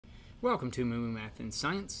Welcome to MooMooMath and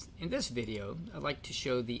Science. In this video, I'd like to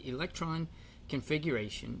show the electron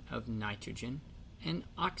configuration of nitrogen and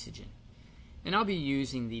oxygen. And I'll be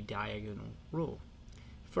using the diagonal rule.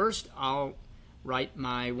 First, I'll write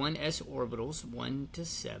my 1s orbitals 1 to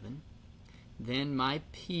 7, then my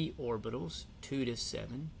p orbitals 2 to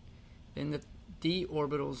 7, then the d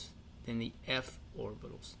orbitals, then the f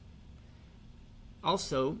orbitals.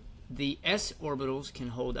 Also, the s orbitals can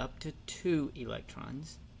hold up to 2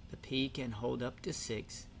 electrons. The p can hold up to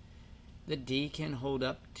 6, the d can hold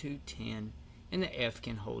up to 10, and the f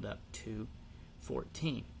can hold up to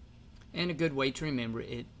 14. And a good way to remember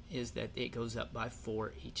it is that it goes up by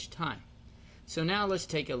 4 each time. So now let's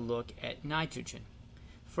take a look at nitrogen.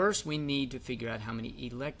 First, we need to figure out how many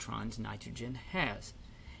electrons nitrogen has.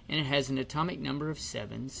 And it has an atomic number of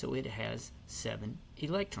 7, so it has 7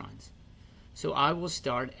 electrons. So I will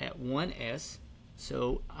start at 1s.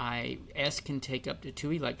 So S can take up to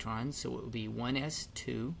 2 electrons, so it will be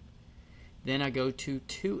 1s2. Then I go to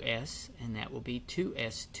 2s, and that will be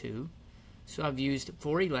 2s2. So I've used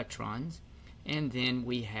 4 electrons, and then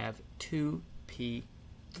we have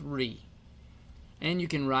 2p3. And you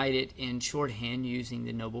can write it in shorthand using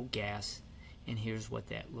the noble gas, and here's what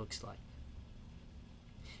that looks like.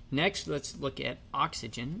 Next, let's look at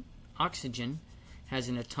oxygen. Oxygen has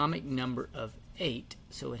an atomic number of 8,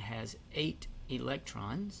 so it has 8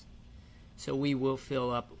 electrons. So we will fill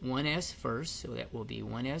up 1s first, so that will be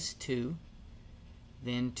 1s2,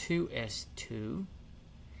 then 2s2.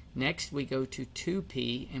 Next we go to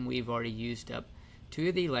 2p, and we've already used up 4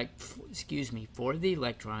 of the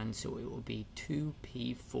electrons, so it will be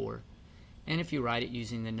 2p4. And if you write it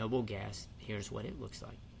using the noble gas, here's what it looks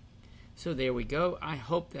like. So there we go. I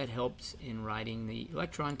hope that helps in writing the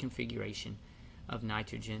electron configuration of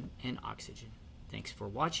nitrogen and oxygen. Thanks for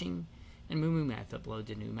watching. And MooMooMath uploads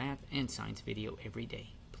a new math and science video every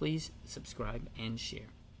day. Please subscribe and share.